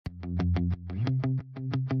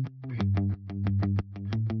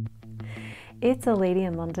It's a lady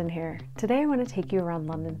in London here. Today I want to take you around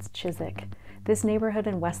London's Chiswick. This neighbourhood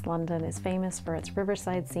in West London is famous for its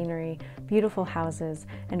riverside scenery, beautiful houses,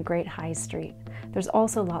 and great high street. There's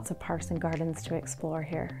also lots of parks and gardens to explore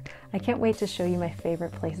here. I can't wait to show you my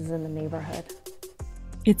favourite places in the neighbourhood.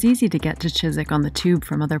 It's easy to get to Chiswick on the tube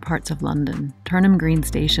from other parts of London. Turnham Green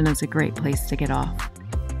Station is a great place to get off.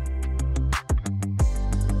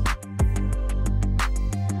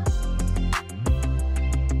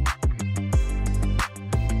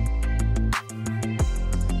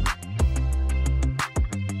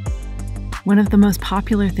 One of the most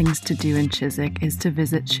popular things to do in Chiswick is to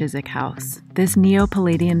visit Chiswick House. This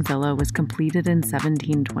Neo-Palladian villa was completed in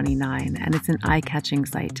 1729, and it's an eye-catching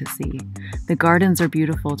sight to see. The gardens are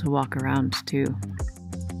beautiful to walk around too.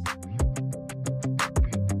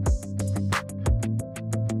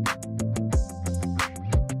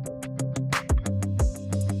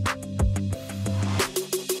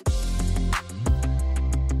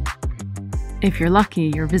 If you're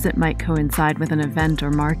lucky, your visit might coincide with an event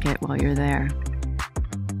or market while you're there.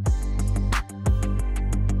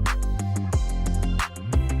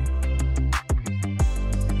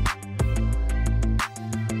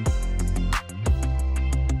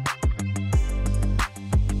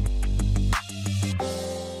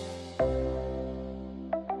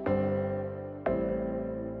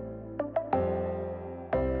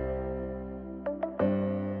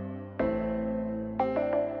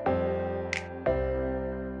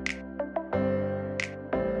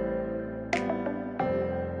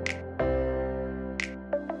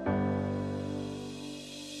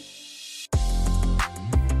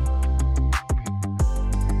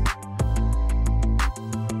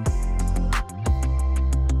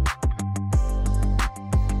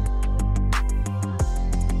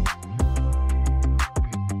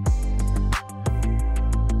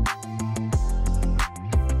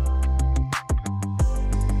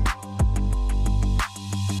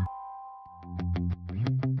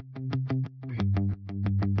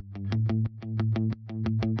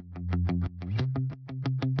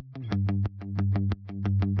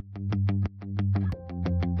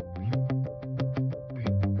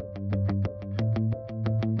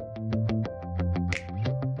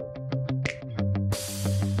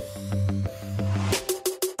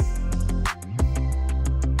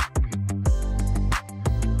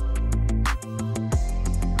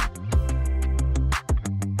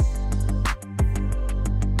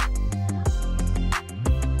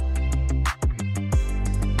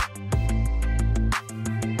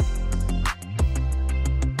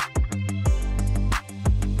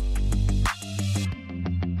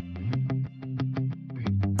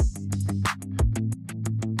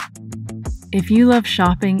 If you love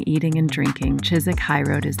shopping, eating, and drinking, Chiswick High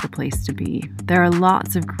Road is the place to be. There are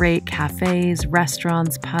lots of great cafes,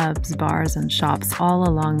 restaurants, pubs, bars, and shops all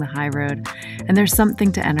along the high road, and there's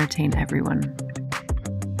something to entertain everyone.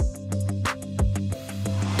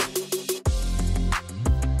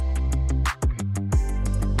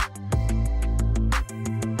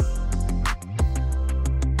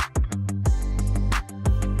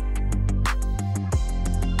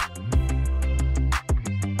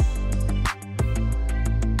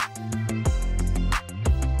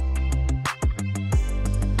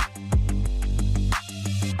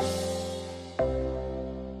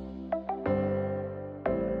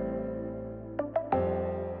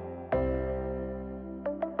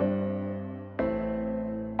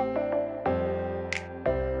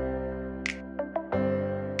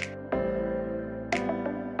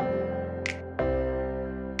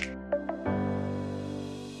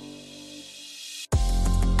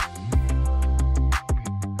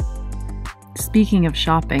 Speaking of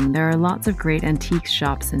shopping, there are lots of great antique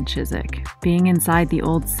shops in Chiswick. Being inside the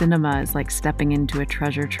old cinema is like stepping into a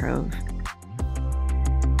treasure trove.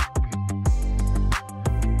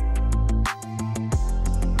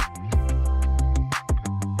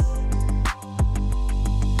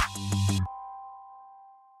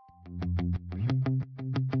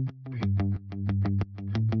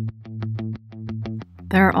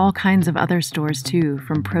 There are all kinds of other stores too,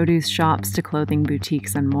 from produce shops to clothing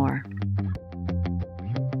boutiques and more.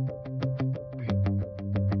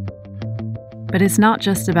 But it's not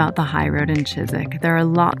just about the high road in Chiswick. There are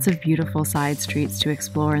lots of beautiful side streets to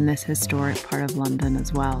explore in this historic part of London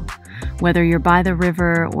as well. Whether you're by the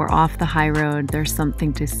river or off the high road, there's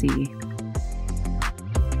something to see.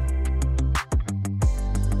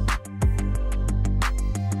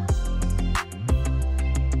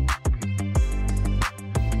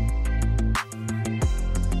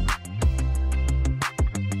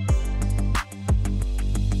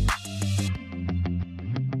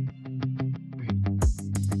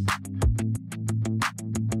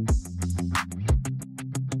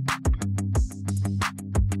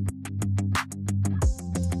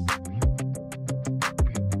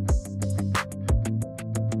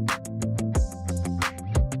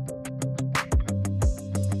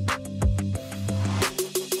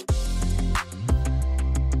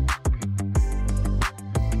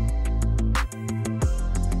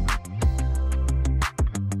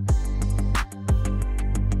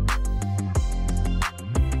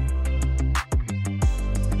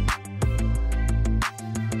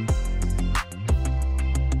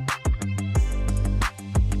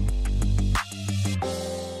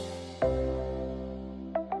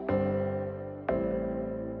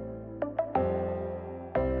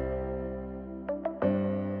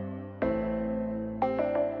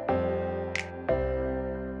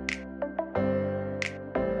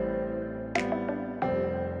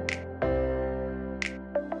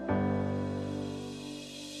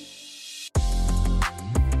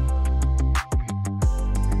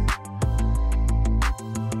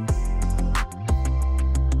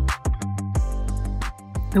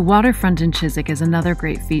 The waterfront in Chiswick is another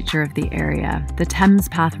great feature of the area. The Thames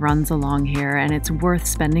Path runs along here, and it's worth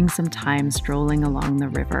spending some time strolling along the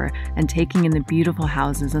river and taking in the beautiful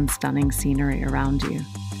houses and stunning scenery around you.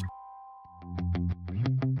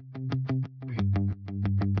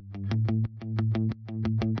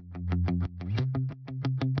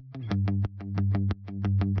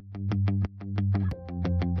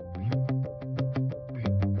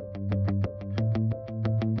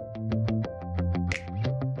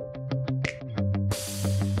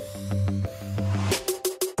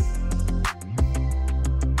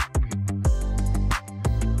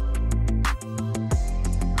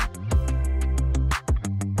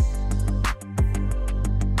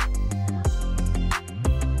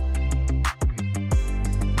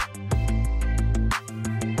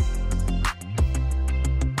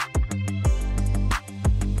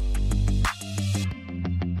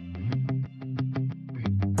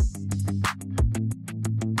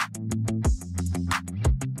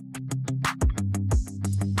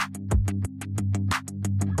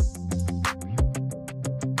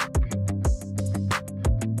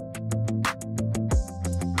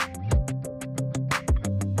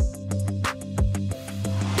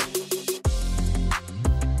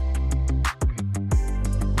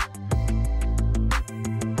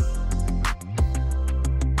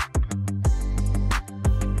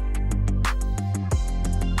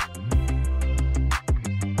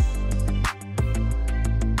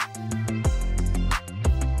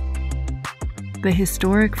 The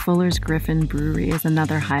historic Fuller's Griffin Brewery is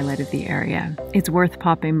another highlight of the area. It's worth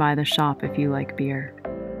popping by the shop if you like beer.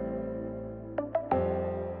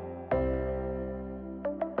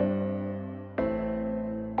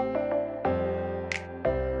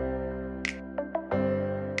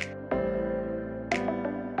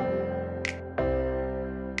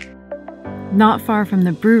 Not far from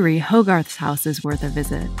the brewery, Hogarth's house is worth a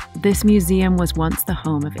visit. This museum was once the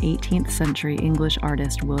home of 18th century English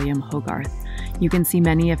artist William Hogarth. You can see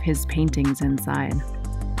many of his paintings inside.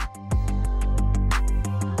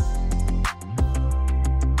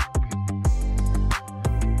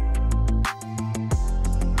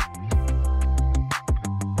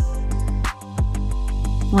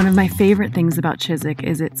 One of my favorite things about Chiswick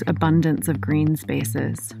is its abundance of green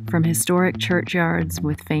spaces. From historic churchyards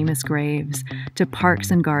with famous graves to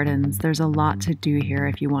parks and gardens, there's a lot to do here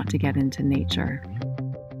if you want to get into nature.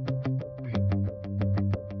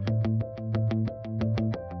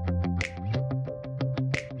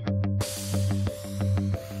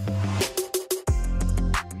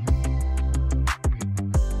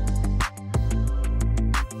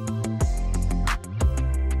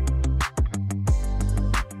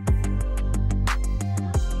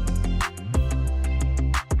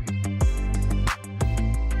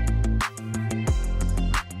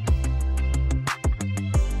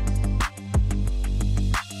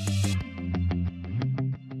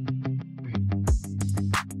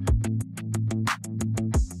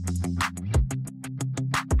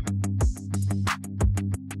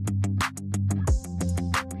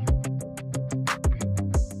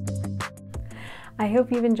 I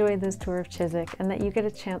hope you've enjoyed this tour of Chiswick and that you get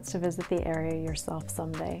a chance to visit the area yourself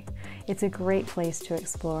someday. It's a great place to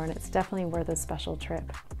explore and it's definitely worth a special trip.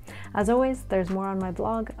 As always, there's more on my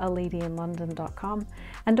blog, aladyinlondon.com,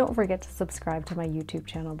 and don't forget to subscribe to my YouTube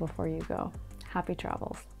channel before you go. Happy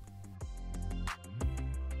travels!